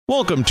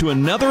Welcome to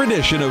another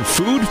edition of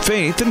Food,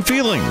 Faith, and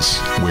Feelings,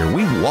 where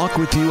we walk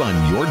with you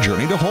on your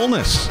journey to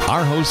wholeness.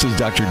 Our host is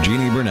Dr.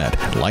 Jeannie Burnett,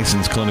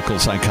 licensed clinical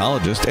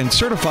psychologist and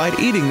certified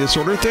eating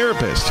disorder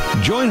therapist.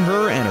 Join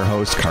her and her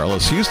host,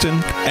 Carlos Houston,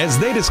 as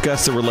they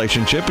discuss the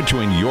relationship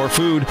between your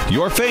food,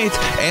 your faith,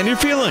 and your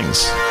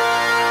feelings.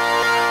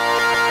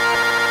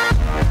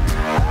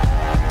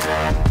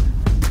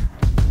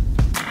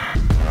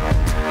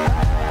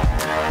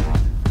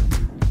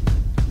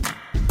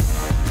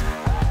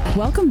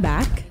 Welcome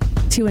back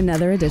to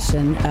another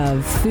edition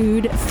of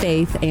Food,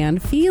 Faith,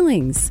 and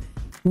Feelings.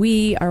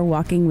 We are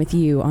walking with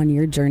you on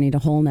your journey to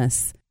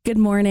wholeness. Good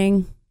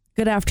morning,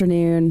 good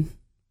afternoon,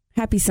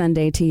 happy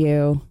Sunday to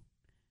you.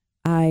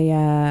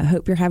 I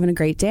hope you're having a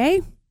great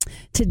day.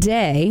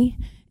 Today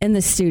in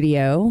the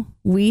studio,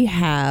 we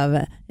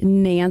have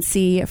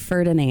Nancy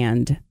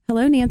Ferdinand.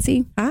 Hello,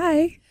 Nancy.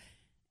 Hi.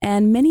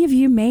 And many of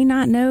you may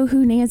not know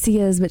who Nancy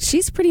is, but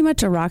she's pretty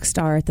much a rock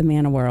star at the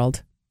Manna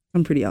World.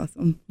 I'm pretty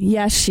awesome.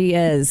 Yes, she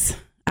is.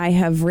 I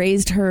have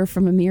raised her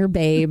from a mere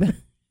babe.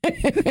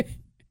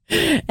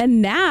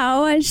 And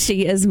now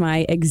she is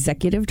my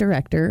executive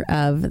director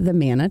of the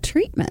Manna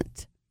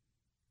Treatment.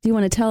 Do you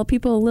want to tell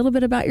people a little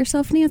bit about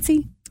yourself,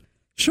 Nancy?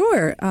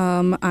 Sure.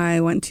 I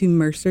went to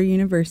Mercer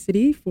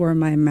University for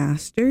my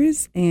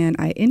master's, and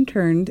I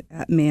interned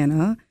at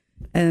Manna.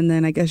 And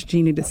then I guess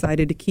Jeannie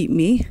decided to keep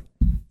me.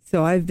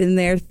 So I've been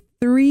there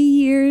 3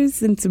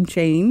 years and some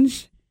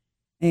change.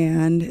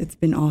 And it's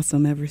been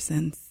awesome ever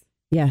since.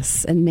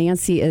 Yes, and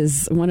Nancy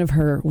is one of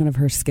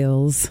her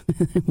skills,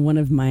 one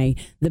of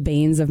the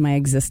banes of my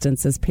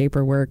existence is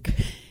paperwork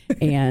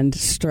and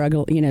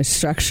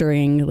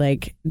structuring,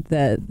 like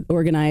the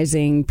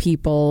organizing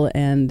people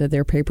and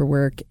their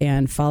paperwork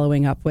and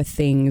following up with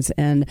things.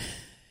 And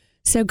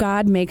so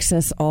God makes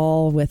us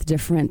all with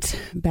different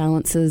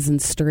balances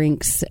and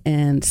strengths.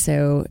 And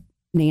so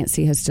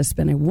Nancy has just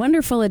been a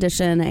wonderful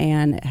addition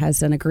and has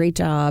done a great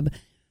job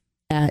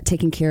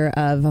taking care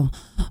of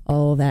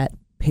all that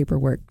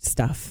paperwork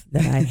stuff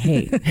that I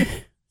hate.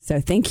 So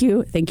thank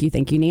you,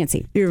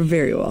 Nancy. You're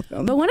very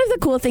welcome. But one of the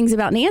cool things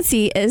about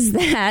Nancy is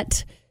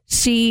that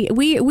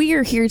we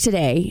are here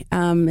today.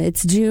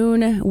 It's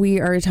June. We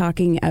are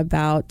talking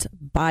about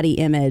body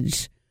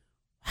image.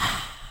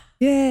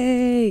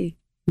 Yay!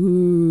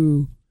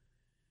 Ooh,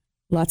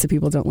 lots of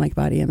people don't like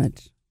body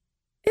image.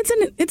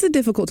 It's a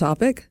difficult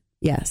topic.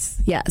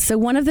 Yes. Yeah. So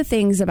one of the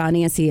things about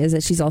Nancy is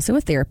that she's also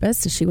a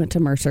therapist. She went to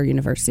Mercer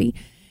University,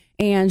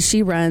 and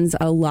she runs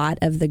a lot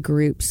of the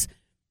groups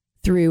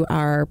through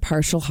our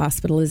partial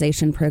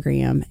hospitalization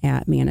program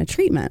at Manna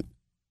Treatment.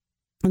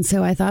 And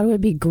so I thought it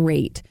would be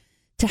great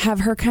to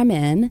have her come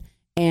in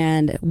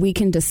and we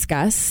can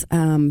discuss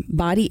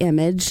body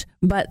image.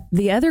 But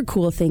the other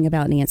cool thing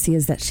about Nancy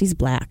is that she's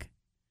Black.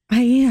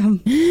 I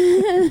am.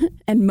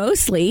 And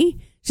mostly...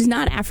 she's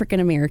not African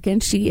American.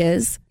 She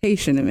is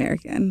Haitian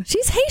American.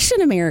 She's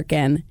Haitian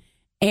American.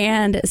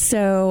 And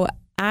so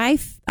I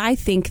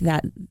think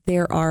that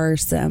there are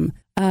some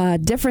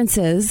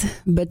differences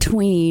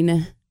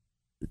between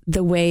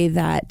the way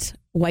that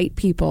white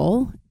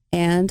people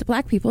and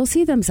Black people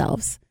see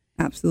themselves.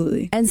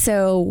 Absolutely. And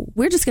so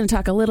we're just going to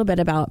talk a little bit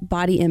about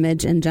body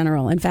image in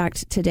general. In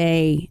fact,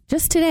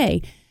 just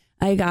today,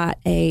 I got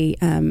I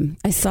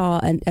saw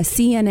a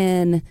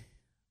CNN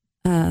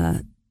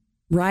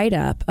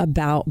write-up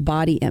about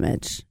body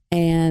image.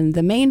 And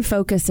the main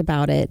focus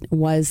about it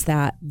was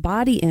that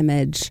body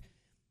image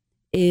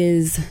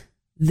is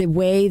the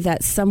way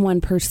that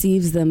someone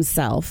perceives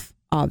themselves,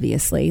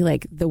 obviously,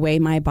 like the way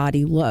my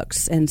body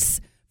looks. And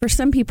for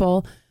some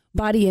people,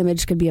 body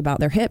image could be about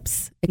their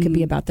hips. It could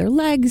be about their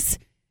legs.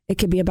 It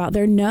could be about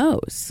their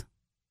nose.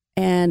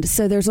 And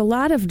so there's a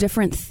lot of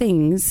different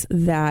things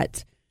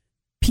that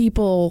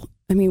people,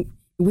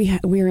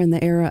 we're in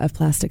the era of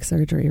plastic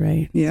surgery,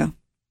 right? Yeah.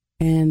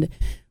 And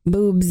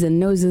boobs and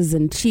noses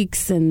and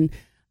cheeks and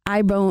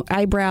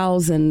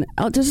eyebrows and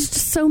just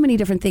so many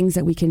different things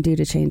that we can do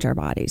to change our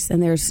bodies.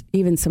 And there's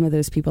even some of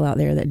those people out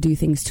there that do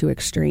things too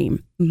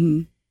extreme.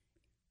 Mm-hmm.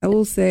 I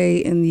will say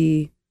in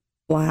the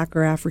Black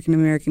or African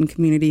American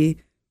community,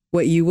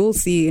 what you will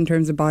see in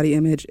terms of body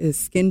image is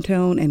skin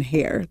tone and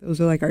hair.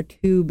 Those are like our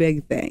two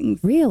big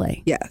things.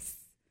 Really? Yes.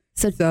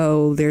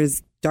 So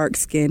there's dark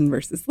skin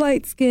versus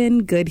light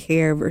skin, good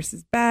hair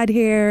versus bad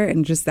hair,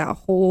 and just that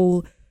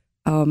whole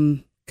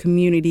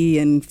community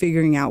and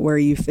figuring out where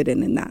you fit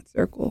in that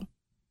circle.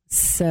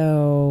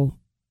 So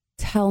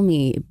tell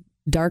me,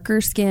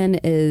 darker skin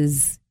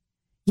is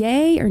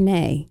yay or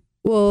nay?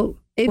 Well,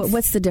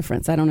 what's the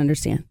difference? I don't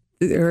understand.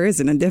 There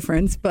isn't a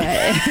difference, but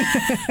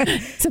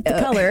except the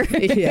color.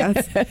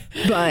 Yes.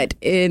 But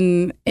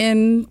in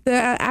the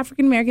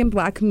African American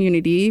Black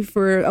community,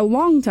 for a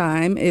long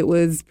time, it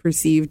was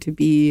perceived to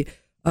be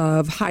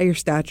of higher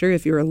stature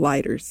if you're a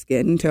lighter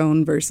skin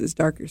tone versus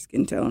darker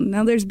skin tone.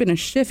 Now, there's been a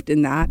shift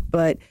in that,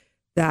 but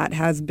that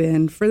has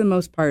been, for the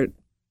most part,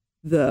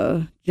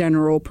 the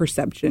general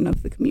perception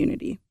of the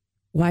community.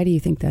 Why do you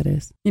think that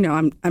is?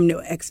 I'm no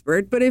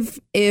expert, but if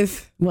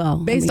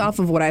based off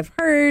of what I've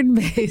heard,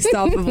 based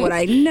off of what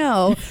I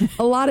know,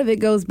 a lot of it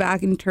goes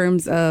back in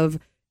terms of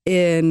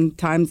in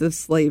times of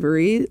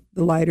slavery,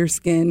 the lighter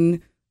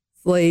skin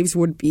slaves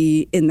would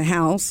be in the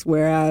house,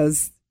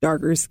 whereas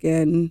darker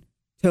skin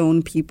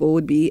tone people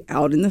would be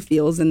out in the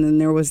fields. And then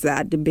there was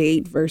that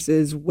debate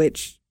versus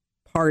which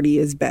party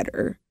is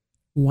better.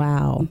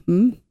 Wow.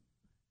 Mm-hmm.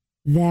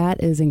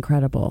 That is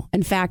incredible.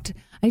 In fact,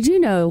 I do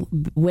know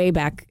way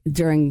back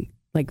during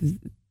like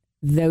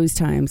those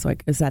times,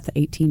 like is that the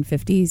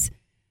 1850s,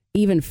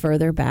 even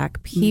further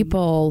back,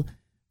 people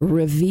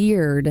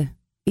revered,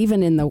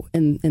 even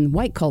in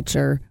white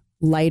culture,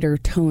 lighter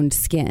toned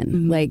skin.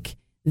 Mm-hmm. Like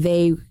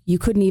you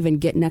couldn't even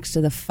get next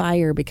to the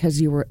fire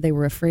because they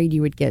were afraid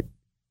you would get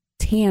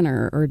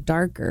tanner or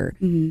darker.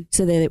 Mm-hmm.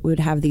 So that it would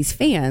have these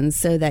fans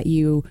so that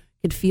you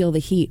could feel the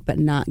heat but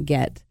not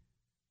get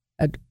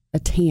a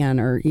tan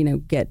or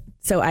get.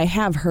 So I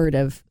have heard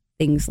of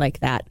things like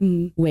that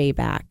way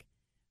back,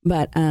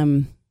 but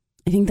I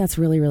think that's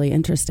really, really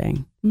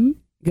interesting. Mm-hmm.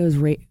 It goes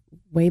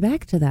way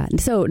back to that. And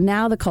so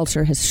now the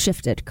culture has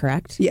shifted,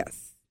 correct?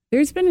 Yes,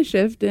 there's been a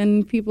shift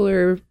and people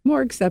are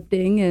more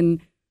accepting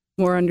and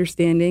more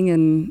understanding,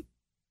 and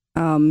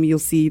you'll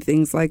see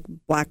things like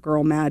black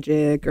girl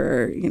magic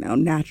or,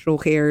 natural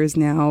hair is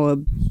now a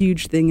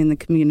huge thing in the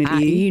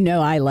community.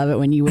 I love it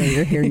when you wear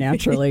your hair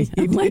naturally.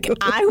 I'm like,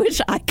 I wish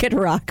I could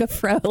rock a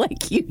fro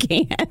like you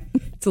can.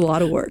 It's a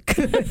lot of work.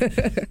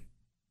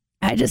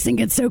 I just think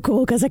it's so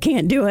cool because I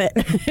can't do it.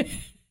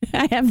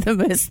 I have the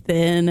most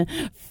thin,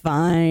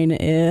 fine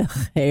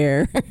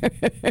hair.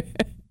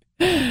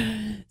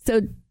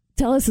 So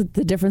tell us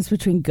the difference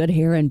between good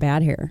hair and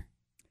bad hair.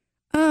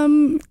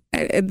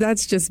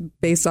 That's just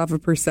based off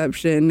of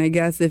perception. I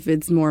guess if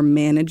it's more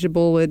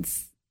manageable,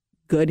 it's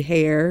good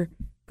hair,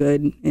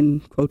 good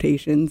in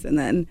quotations. And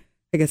then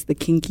I guess the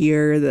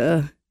kinkier,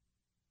 the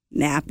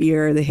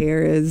nappier the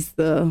hair is,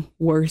 the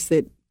worse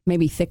it.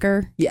 Maybe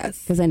thicker?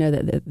 Yes. Because I know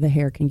that the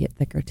hair can get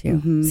thicker too.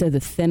 Mm-hmm. So the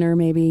thinner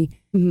maybe.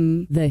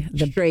 Mm-hmm.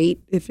 The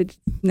straight, if it's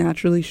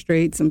naturally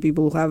straight. Some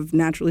people have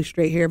naturally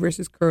straight hair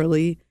versus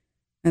curly.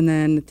 And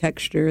then the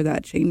texture,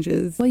 that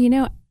changes.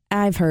 Well,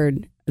 I've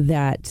heard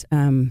that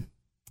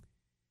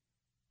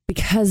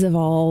because of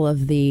all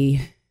of the,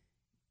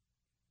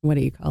 what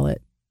do you call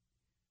it?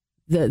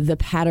 The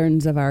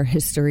patterns of our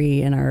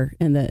history and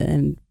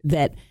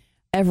that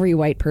every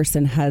white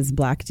person has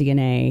black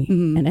DNA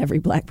and every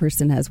black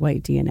person has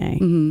white DNA.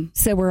 Mm-hmm.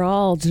 So we're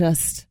all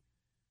just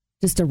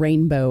a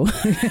rainbow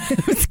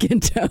skin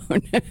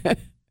tone.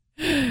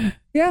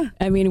 Yeah.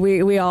 I mean,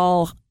 we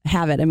all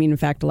have it. I mean, in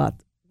fact, well,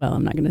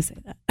 I'm not going to say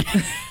that.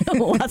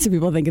 Lots of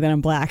people think that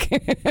I'm black.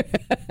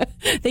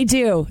 They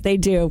do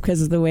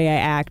because of the way I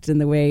act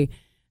and the way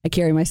I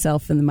carry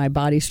myself and my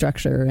body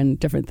structure and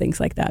different things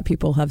like that.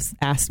 People have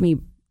asked me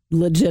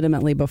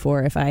legitimately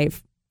before if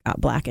I've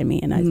got black in me.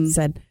 And I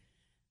said,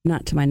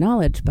 not to my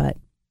knowledge, but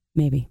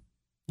maybe.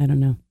 I don't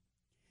know.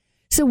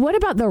 So what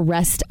about the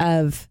rest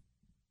of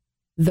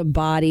the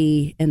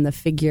body and the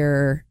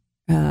figure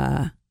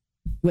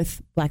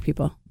with black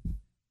people?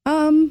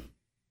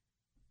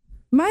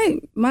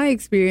 My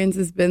experience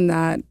has been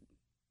that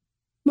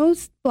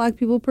most black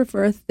people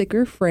prefer a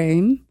thicker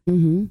frame.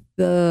 Mm-hmm.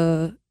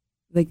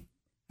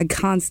 I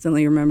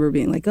constantly remember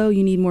being like, "Oh,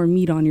 you need more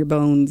meat on your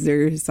bones,"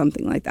 or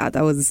something like that.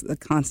 That was a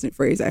constant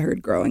phrase I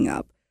heard growing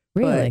up.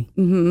 Really?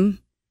 But,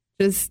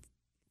 just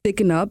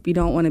thicken up. You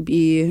don't want to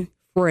be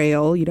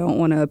frail. You don't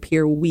want to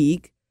appear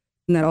weak.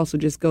 And that also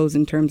just goes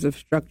in terms of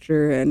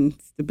structure and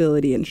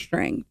stability and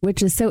strength.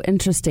 Which is so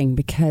interesting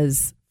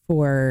because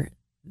for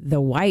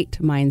the white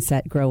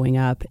mindset growing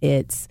up,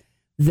 it's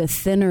the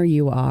thinner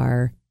you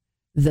are,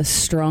 the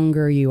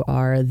stronger you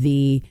are,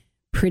 the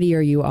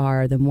prettier you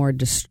are, the more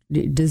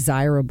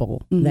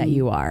desirable that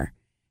you are.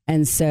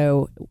 And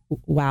so,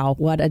 wow,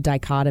 what a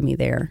dichotomy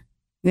there.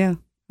 Yeah,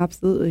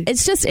 absolutely.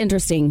 It's just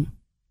interesting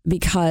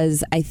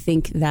because I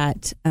think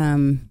that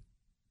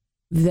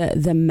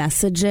the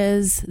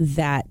messages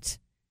that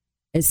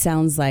it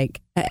sounds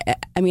like,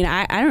 I mean,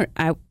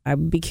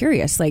 I'd be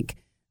curious, like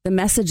the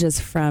messages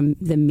from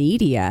the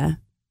media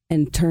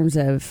in terms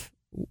of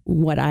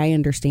what I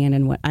understand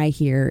and what I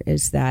hear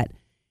is that,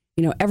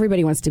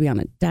 everybody wants to be on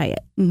a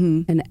diet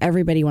and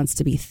everybody wants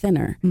to be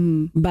thinner.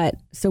 But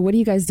so what do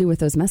you guys do with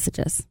those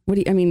messages?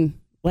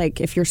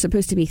 Like if you're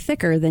supposed to be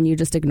thicker, then you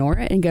just ignore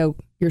it and go,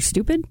 you're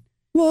stupid?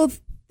 Well,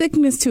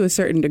 thickness to a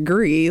certain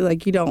degree,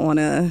 like you don't want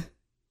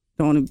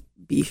to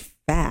be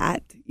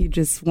fat. You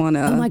just want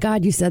to. Oh my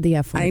God, you said the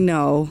F word. I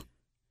know,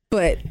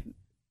 but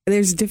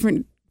there's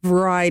different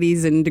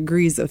varieties and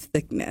degrees of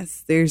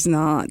thickness. There's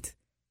not,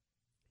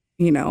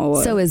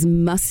 So is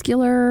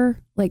muscular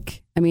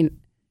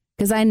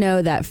because I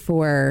know that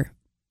for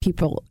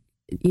people,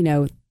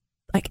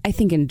 like I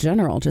think in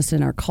general, just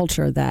in our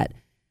culture, that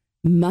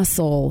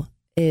muscle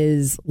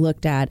is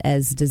looked at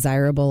as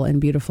desirable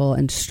and beautiful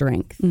and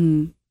strength.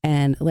 Mm.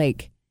 And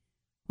like,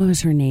 what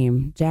was her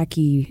name?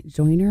 Jackie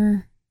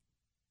Joyner,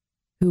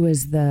 who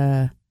was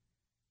you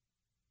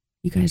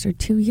guys are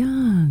too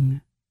young.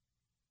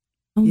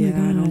 Oh my Yeah,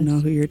 God. I don't know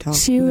who you're talking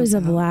about. She was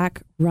a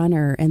black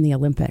runner in the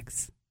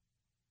Olympics.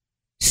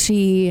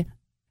 She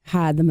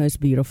had the most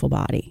beautiful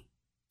body.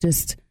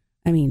 Just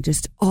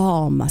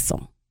all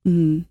muscle.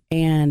 Mm-hmm.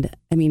 And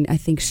I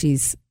think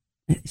she's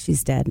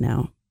dead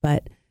now,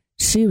 but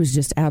she was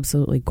just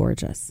absolutely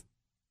gorgeous.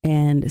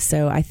 And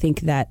so I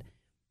think that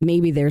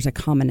maybe there's a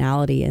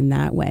commonality in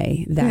that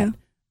way, that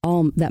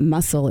all that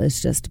muscle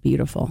is just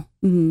beautiful.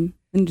 Mm-hmm.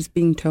 And just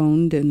being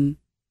toned and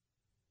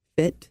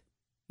fit.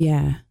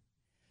 Yeah.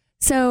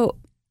 So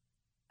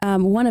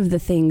one of the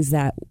things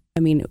that,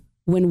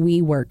 when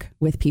we work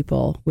with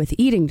people with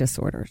eating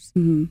disorders,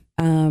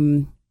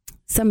 Mm-hmm.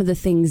 Some of the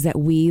things that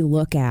we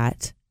look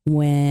at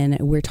when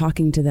we're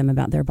talking to them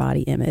about their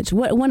body image,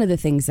 one of the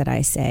things that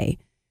I say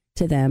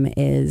to them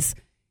is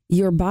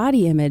your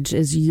body image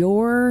is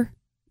your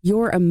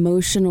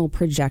emotional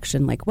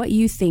projection, like what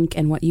you think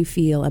and what you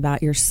feel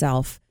about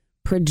yourself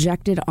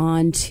projected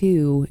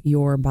onto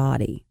your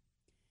body.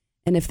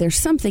 And if there's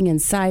something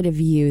inside of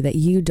you that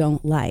you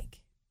don't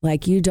like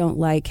you don't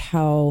like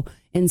how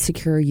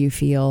insecure you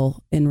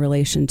feel in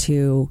relation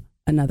to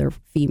another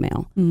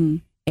female, Mm-hmm.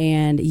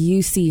 and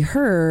you see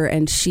her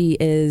and she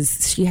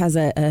has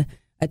a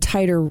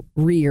tighter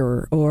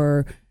rear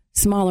or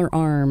smaller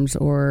arms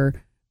or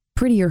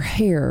prettier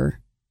hair,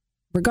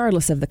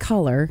 regardless of the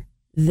color,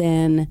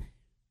 then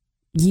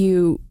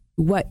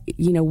what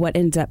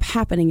ends up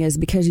happening is,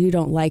 because you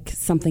don't like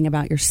something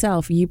about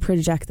yourself, you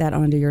project that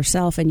onto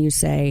yourself and you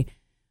say,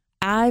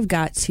 I've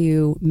got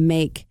to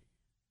make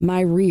my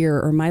rear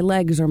or my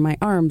legs or my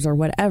arms or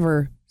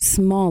whatever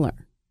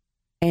smaller.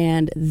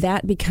 And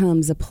that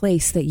becomes a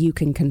place that you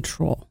can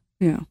control.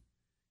 Yeah.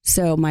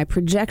 So my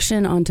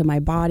projection onto my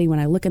body when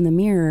I look in the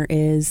mirror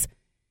is,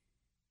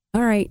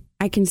 all right,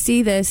 I can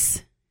see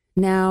this.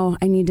 Now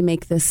I need to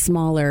make this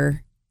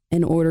smaller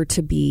in order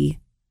to be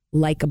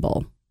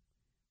likable.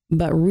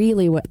 But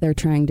really what they're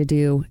trying to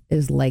do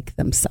is like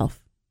themselves.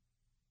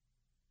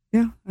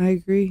 Yeah, I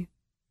agree.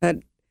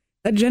 That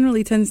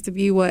generally tends to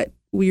be what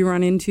we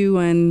run into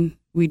when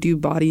we do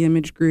body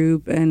image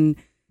group, and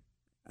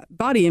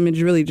body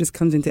image really just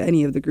comes into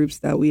any of the groups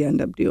that we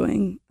end up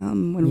doing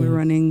when we're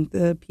running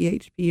the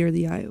PHP or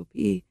the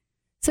IOP.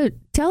 So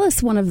tell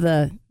us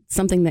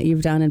something that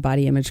you've done in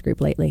body image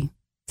group lately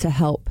to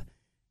help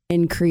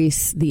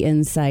increase the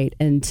insight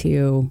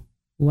into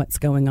what's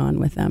going on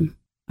with them.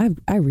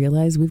 I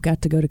realize we've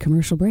got to go to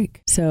commercial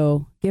break.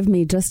 So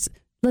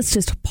let's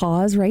just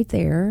pause right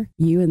there.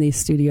 You and the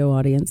studio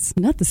audience,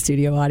 not the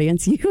studio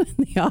audience, you and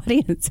the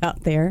audience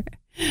out there,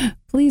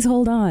 please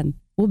hold on.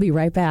 We'll be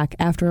right back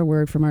after a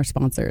word from our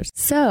sponsors.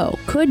 So,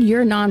 could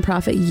your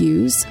nonprofit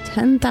use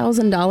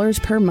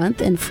 $10,000 per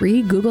month in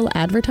free Google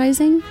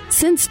advertising?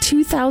 Since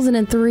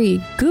 2003,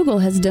 Google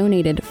has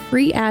donated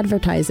free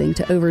advertising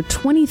to over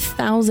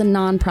 20,000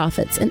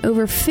 nonprofits in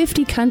over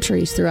 50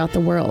 countries throughout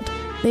the world.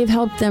 They've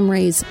helped them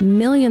raise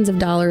millions of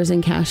dollars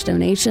in cash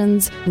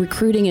donations,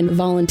 recruiting and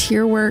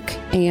volunteer work,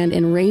 and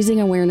in raising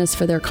awareness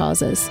for their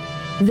causes.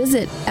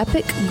 Visit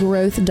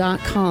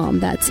epicgrowth.com.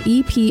 That's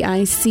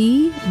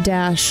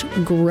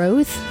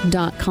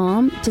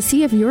EPIC-growth.com to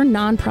see if your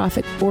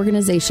nonprofit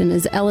organization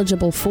is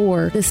eligible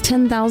for this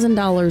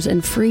 $10,000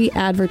 in free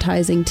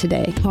advertising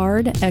today.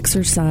 Hard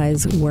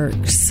exercise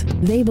works.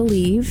 They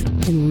believe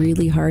in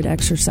really hard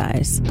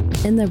exercise,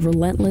 in the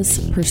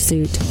relentless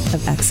pursuit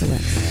of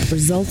excellence.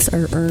 Results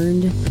are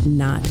earned,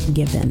 not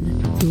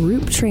given.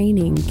 Group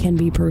training can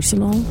be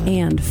personal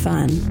and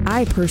fun.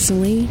 I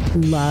personally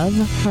love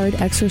Hard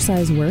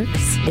Exercise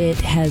Works. It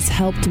has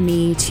helped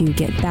me to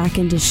get back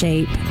into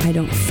shape. I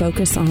don't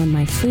focus on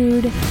my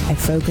food. I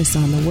focus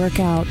on the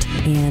workout,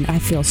 and I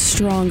feel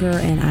stronger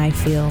and I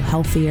feel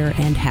healthier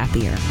and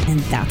happier. And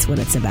that's what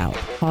it's about.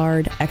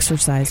 Hard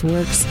Exercise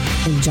Works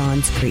in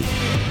Johns Creek.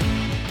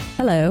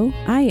 Hello,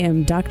 I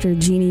am Dr.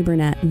 Jeannie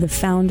Burnett, the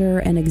founder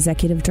and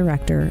executive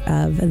director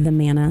of the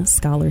Manna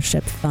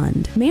Scholarship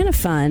Fund. Manna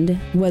Fund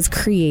was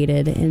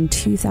created in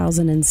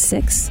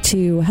 2006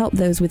 to help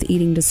those with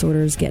eating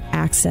disorders get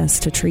access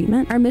to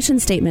treatment. Our mission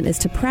statement is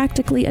to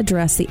practically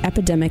address the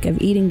epidemic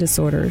of eating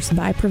disorders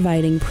by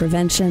providing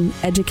prevention,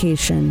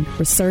 education,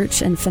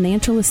 research, and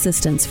financial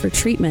assistance for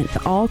treatment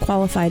to all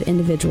qualified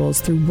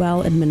individuals through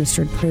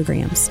well-administered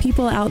programs.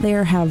 People out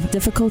there have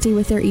difficulty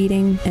with their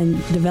eating and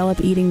develop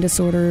eating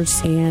disorders,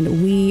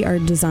 and we are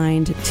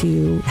designed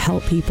to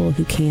help people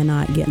who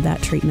cannot get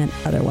that treatment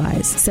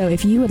otherwise. So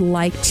if you would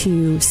like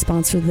to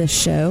sponsor this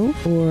show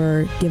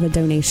or give a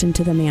donation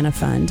to the Manna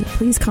Fund,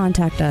 please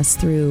contact us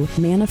through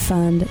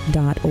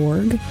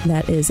mannafund.org.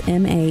 That is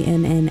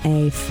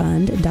MANNA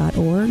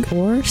fund.org,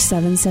 or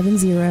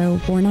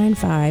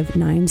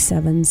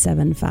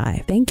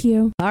 770-495-9775. Thank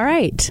you. All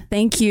right.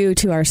 Thank you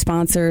to our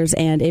sponsors.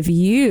 And if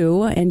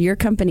you and your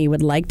company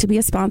would like to be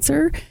a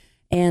sponsor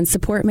and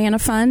support Manna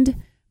Fund,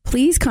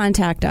 please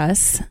contact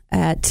us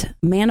at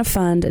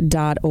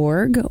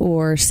mannafund.org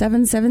or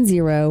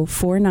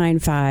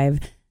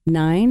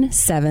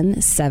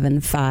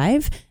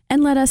 770-495-9775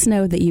 and let us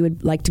know that you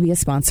would like to be a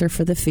sponsor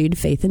for the Food,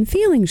 Faith, and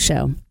Feelings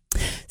show.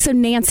 So,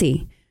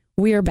 Nancy,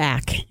 we are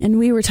back, and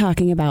we were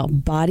talking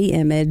about body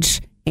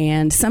image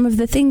and some of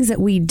the things that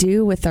we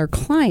do with our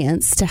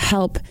clients to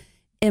help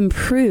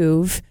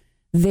improve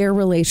their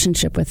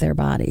relationship with their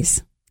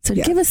bodies. So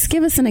give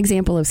us an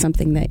example of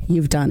something that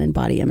you've done in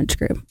Body Image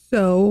Group.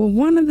 So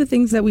one of the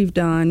things that we've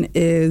done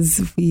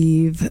is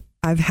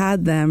I've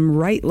had them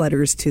write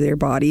letters to their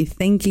body,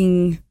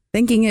 thanking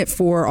it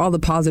for all the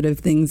positive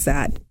things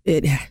that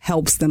it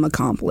helps them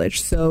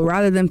accomplish. So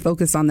rather than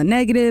focus on the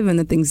negative and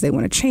the things they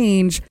want to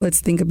change,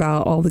 let's think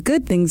about all the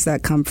good things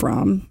that come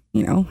from,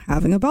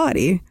 having a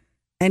body.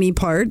 Any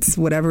parts,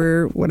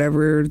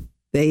 whatever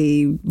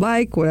they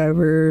like,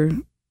 whatever,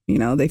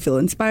 they feel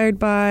inspired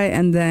by.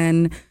 And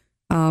then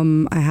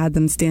I had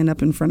them stand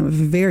up in front of a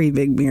very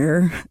big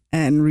mirror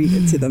and read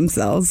it to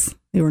themselves.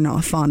 They were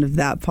not fond of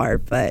that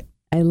part, but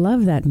I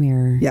love that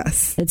mirror.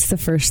 Yes. It's the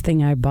first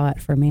thing I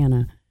bought for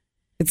Manna.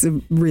 It's a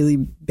really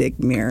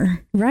big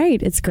mirror.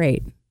 Right. It's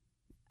great.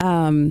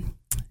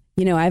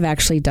 I've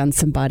actually done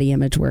some body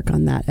image work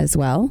on that as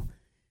well,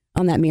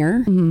 on that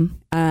mirror. Mm-hmm.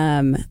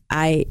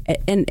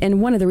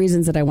 And one of the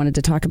reasons that I wanted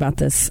to talk about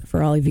this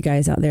for all of you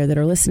guys out there that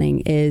are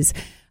listening is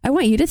I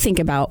want you to think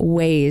about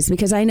ways,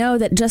 because I know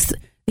that just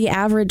the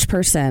average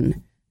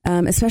person,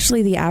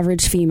 especially the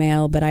average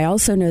female, but I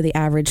also know the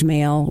average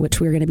male, which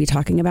we're going to be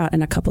talking about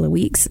in a couple of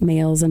weeks,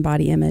 males and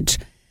body image.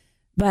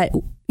 But,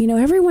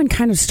 everyone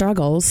kind of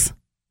struggles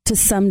to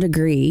some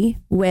degree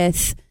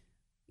with,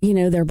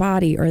 their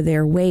body or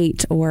their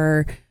weight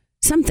or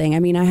something. I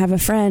mean, I have a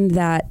friend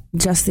that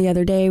just the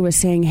other day was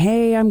saying,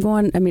 hey, a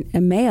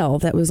male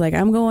that was like,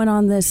 I'm going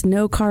on this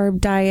no carb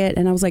diet.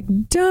 And I was like,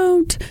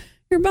 don't.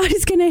 Your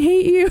body's going to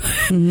hate you.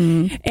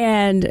 Mm-hmm.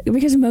 And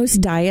because most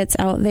diets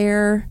out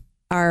there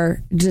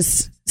are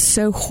just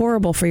so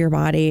horrible for your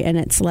body. And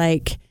it's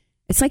like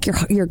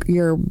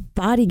your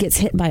body gets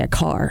hit by a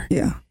car.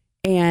 Yeah.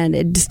 And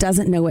it just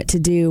doesn't know what to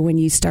do when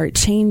you start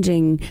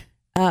changing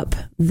up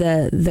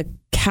the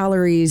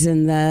calories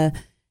and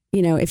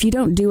if you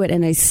don't do it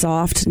in a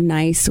soft,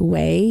 nice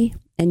way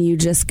and you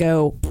just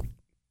go,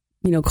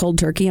 cold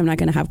turkey, I'm not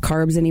going to have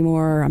carbs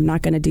anymore. Or I'm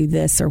not going to do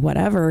this or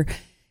whatever.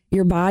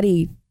 Your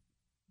body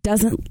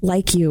doesn't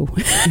like you.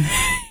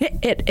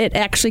 It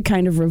actually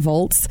kind of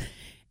revolts,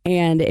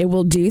 and it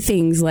will do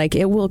things like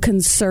it will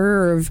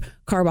conserve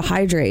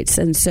carbohydrates.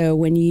 And so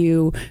when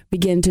you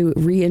begin to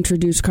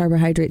reintroduce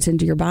carbohydrates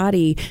into your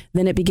body,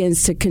 then it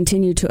begins to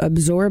continue to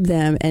absorb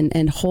them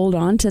and hold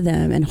on to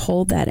them and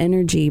hold that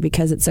energy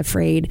because it's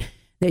afraid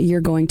that you're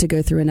going to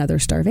go through another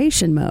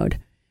starvation mode.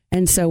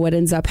 And so what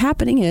ends up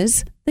happening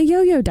is the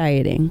yo-yo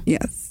dieting.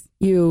 Yes.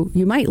 You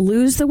might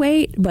lose the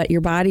weight, but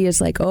your body is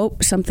like, oh,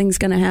 something's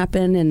going to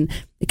happen. And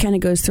it kind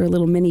of goes through a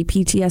little mini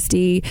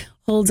PTSD,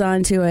 holds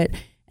on to it.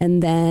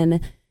 And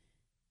then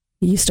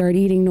you start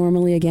eating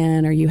normally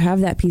again, or you have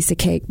that piece of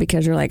cake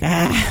because you're like,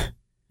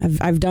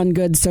 I've done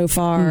good so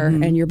far.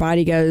 Mm-hmm. And your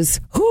body goes,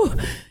 whew,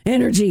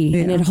 energy,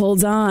 and it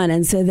holds on.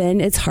 And so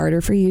then it's harder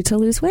for you to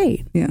lose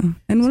weight. Yeah.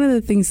 And one of the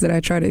things that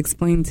I try to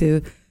explain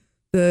to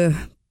the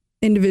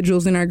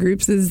individuals in our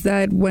groups is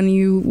that when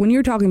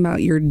you're talking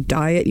about your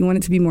diet, you want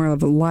it to be more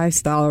of a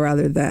lifestyle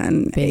rather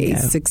than a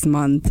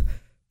 6-month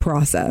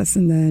process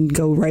and then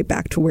go right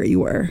back to where you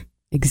were.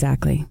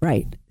 Exactly.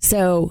 Right.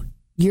 So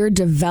you're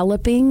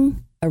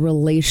developing a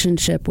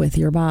relationship with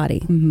your body.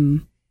 Mm-hmm.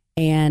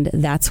 And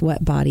that's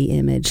what body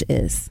image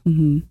is,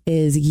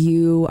 is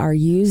you are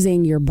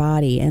using your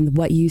body and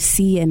what you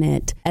see in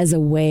it as a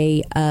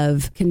way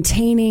of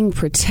containing,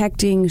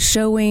 protecting,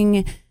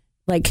 showing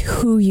like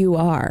who you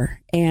are.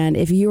 And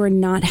if you are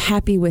not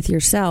happy with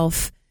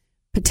yourself,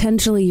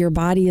 potentially your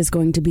body is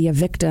going to be a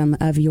victim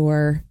of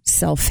your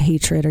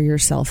self-hatred or your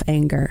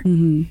self-anger.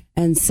 Mm-hmm.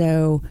 And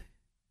so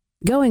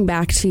going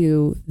back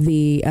to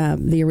the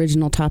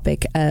original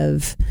topic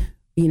of,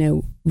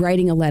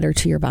 writing a letter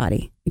to your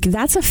body,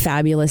 that's a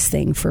fabulous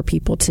thing for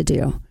people to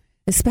do,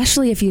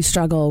 especially if you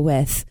struggle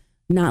with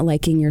not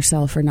liking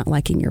yourself or not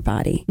liking your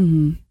body.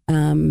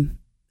 Mm-hmm.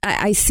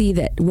 I see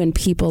that when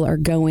people are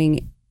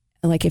going,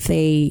 like if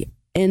they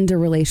end a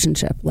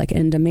relationship, like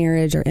end a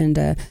marriage or end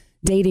a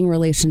dating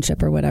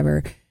relationship or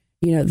whatever,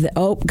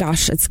 I've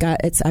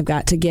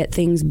got to get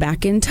things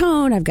back in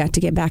tone. I've got to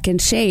get back in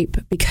shape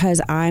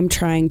because I'm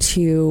trying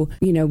to,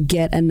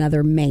 get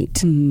another mate.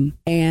 Mm-hmm.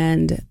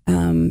 And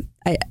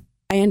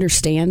I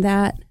understand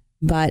that,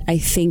 but I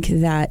think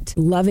that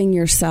loving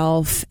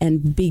yourself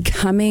and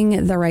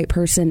becoming the right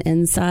person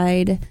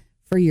inside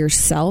for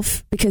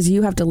yourself, because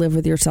you have to live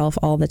with yourself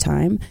all the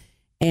time,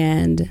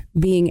 and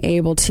being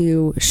able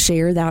to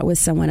share that with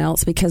someone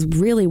else, because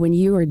really when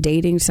you are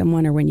dating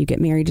someone or when you get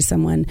married to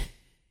someone,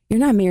 you're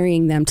not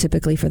marrying them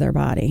typically for their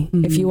body.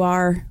 Mm-hmm. If you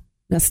are,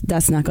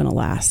 that's not going to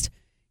last.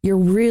 You're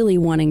really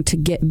wanting to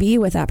be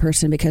with that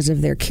person because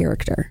of their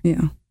character.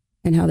 Yeah.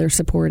 And how they're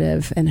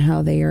supportive and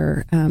how they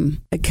are a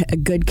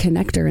good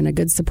connector and a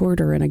good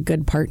supporter and a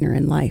good partner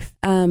in life.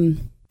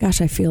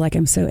 Gosh, I feel like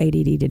I'm so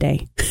ADD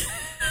today.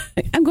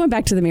 I'm going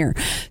back to the mirror.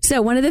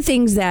 So one of the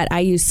things that I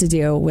used to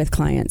do with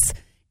clients,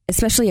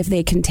 especially if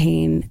they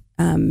contain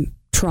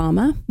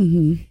trauma,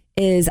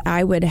 is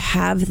I would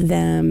have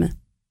them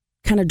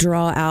kind of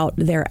draw out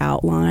their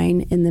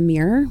outline in the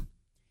mirror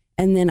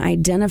and then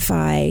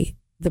identify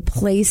the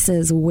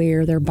places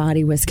where their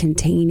body was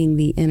containing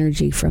the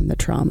energy from the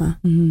trauma.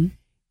 Mm-hmm.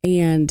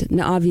 And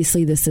now,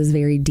 obviously, this is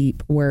very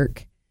deep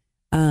work,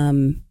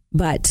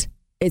 but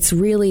it's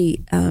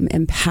really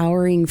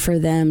empowering for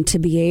them to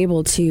be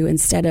able to,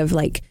 instead of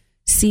like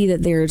see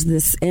that there's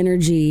this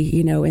energy,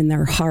 you know, in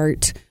their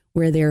heart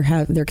where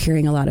they're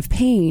carrying a lot of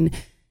pain,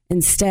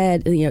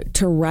 instead, you know,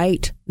 to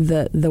write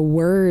the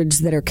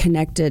words that are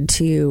connected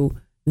to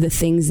the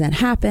things that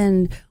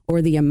happened or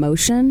the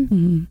emotion.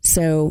 Mm-hmm.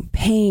 So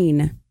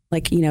pain,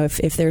 like, you know,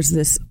 if there's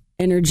this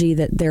energy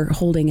that they're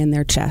holding in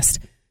their chest,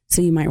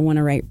 so you might want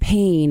to write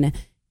pain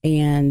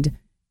and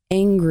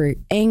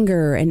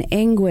anger and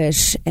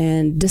anguish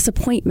and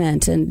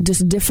disappointment and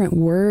just different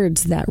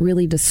words that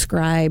really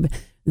describe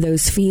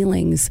those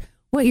feelings.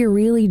 What you're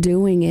really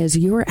doing is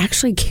you're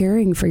actually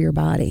caring for your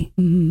body,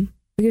 Mm-hmm.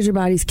 because your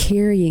body's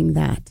carrying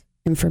that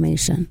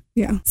information.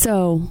 Yeah.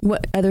 So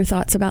what other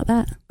thoughts about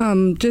that?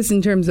 Just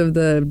in terms of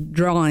the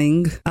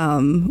drawing,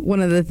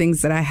 one of the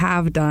things that I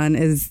have done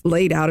is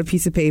laid out a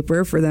piece of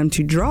paper for them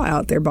to draw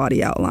out their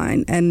body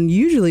outline. And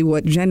usually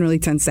what generally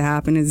tends to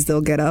happen is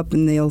they'll get up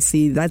and they'll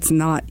see that's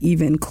not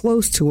even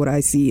close to what I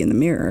see in the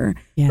mirror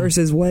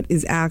versus what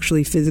is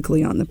actually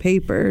physically on the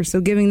paper. So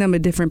giving them a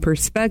different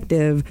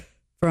perspective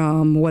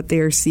from what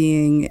they're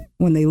seeing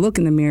when they look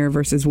in the mirror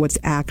versus what's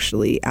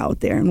actually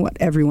out there and what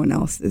everyone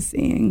else is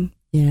seeing.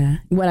 Yeah.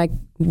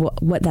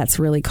 What that's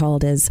really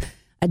called is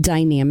a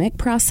dynamic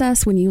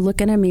process. When you look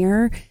in a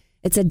mirror,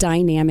 it's a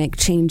dynamic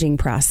changing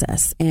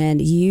process,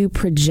 and you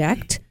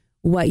project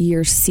what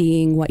you're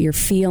seeing, what you're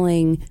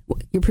feeling.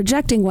 You're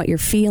projecting what you're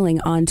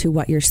feeling onto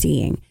what you're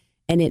seeing,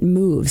 and it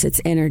moves.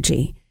 It's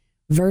energy.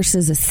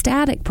 Versus a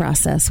static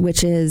process,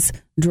 which is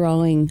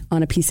drawing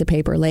on a piece of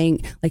paper,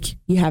 like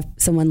you have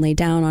someone lay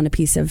down on a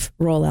piece of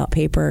rollout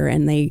paper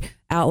and they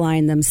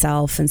outline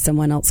themselves and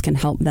someone else can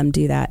help them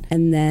do that.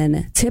 And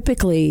then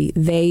typically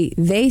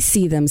they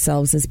see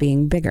themselves as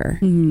being bigger.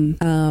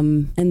 Mm-hmm.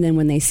 And then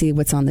when they see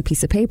what's on the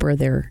piece of paper,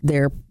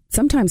 they're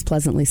sometimes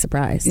pleasantly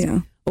surprised. Yeah.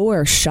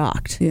 Or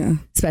shocked,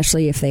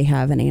 especially if they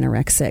have an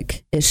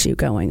anorexic issue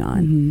going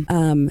on.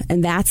 Mm-hmm.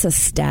 And that's a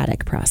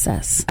static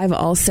process. I've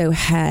also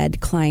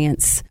had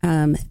clients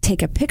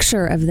take a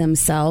picture of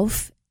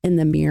themselves in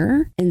the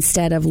mirror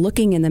instead of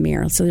looking in the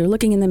mirror. So they're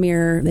looking in the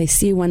mirror, they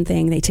see one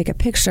thing, they take a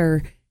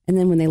picture, and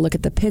then when they look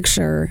at the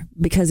picture,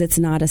 because it's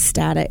not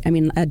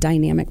a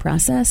dynamic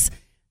process,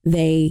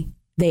 they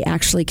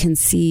actually can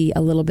see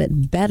a little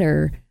bit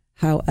better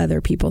how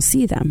other people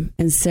see them.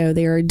 And so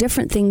there are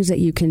different things that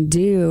you can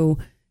do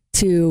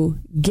to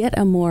get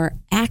a more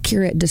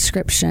accurate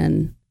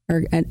description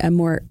or a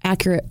more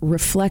accurate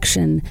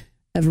reflection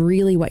of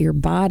really what your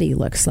body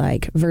looks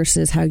like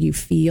versus how you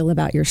feel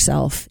about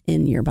yourself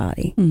in your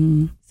body.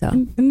 Mm-hmm. So,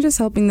 and just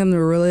helping them to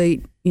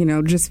relate, you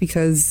know, just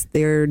because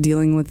they're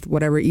dealing with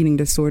whatever eating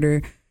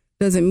disorder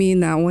doesn't mean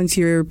that once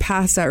you're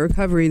past that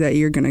recovery that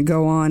you're going to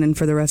go on and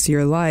for the rest of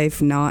your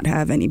life not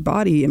have any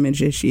body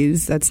image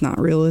issues. That's not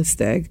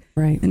realistic.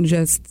 Right. And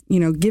just, you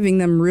know, giving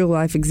them real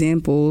life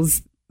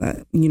examples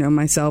that, you know,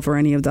 myself or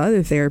any of the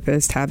other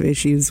therapists have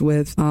issues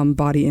with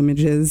body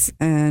images,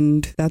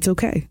 and that's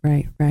okay.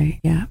 Right.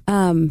 Yeah.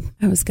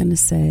 I was going to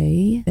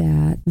say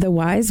that the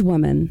wise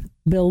woman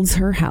builds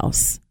her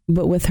house,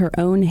 but with her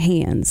own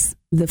hands,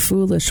 the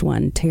foolish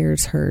one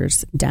tears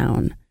hers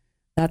down.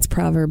 That's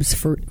Proverbs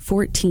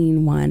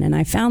 14:1. And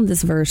I found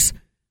this verse,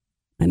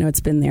 I know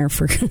it's been there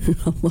for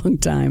a long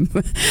time,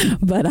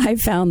 but I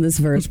found this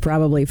verse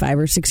probably 5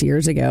 or 6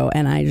 years ago.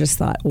 And I just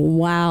thought,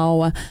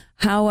 wow,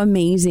 how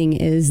amazing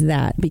is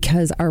that?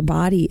 Because our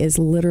body is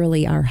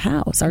literally our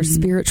house, our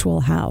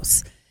spiritual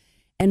house.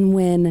 And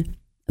when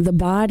the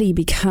body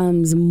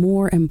becomes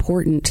more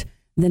important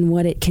than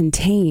what it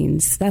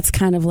contains, that's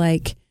kind of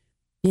like,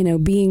 you know,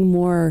 being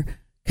more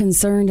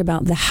concerned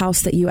about the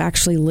house that you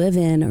actually live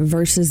in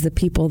versus the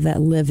people that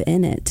live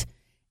in it.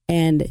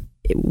 And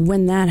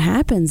when that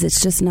happens,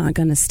 it's just not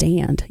going to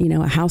stand. You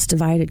know, a house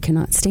divided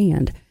cannot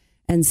stand.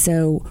 And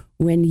so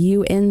when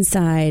you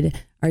inside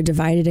are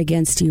divided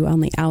against you on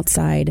the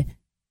outside,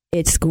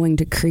 it's going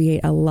to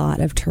create a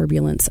lot of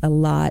turbulence, a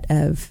lot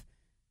of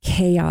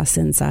chaos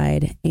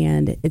inside,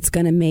 and it's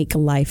going to make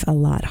life a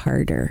lot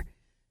harder.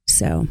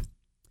 So,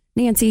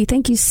 Nancy,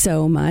 thank you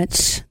so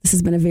much. This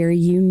has been a very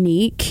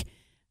unique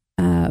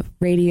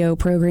radio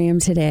program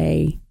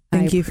today.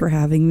 Thank you for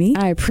having me.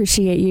 I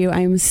appreciate you.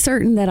 I'm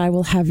certain that I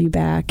will have you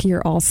back.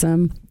 You're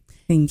awesome.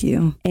 Thank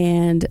you.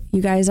 And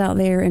you guys out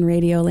there in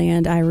Radio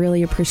Land, I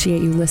really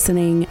appreciate you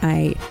listening.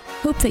 I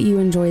hope that you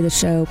enjoy the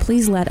show.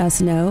 Please let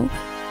us know.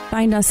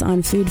 Find us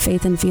on Food,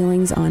 Faith, and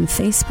Feelings on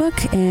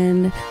Facebook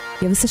and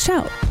give us a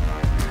shout.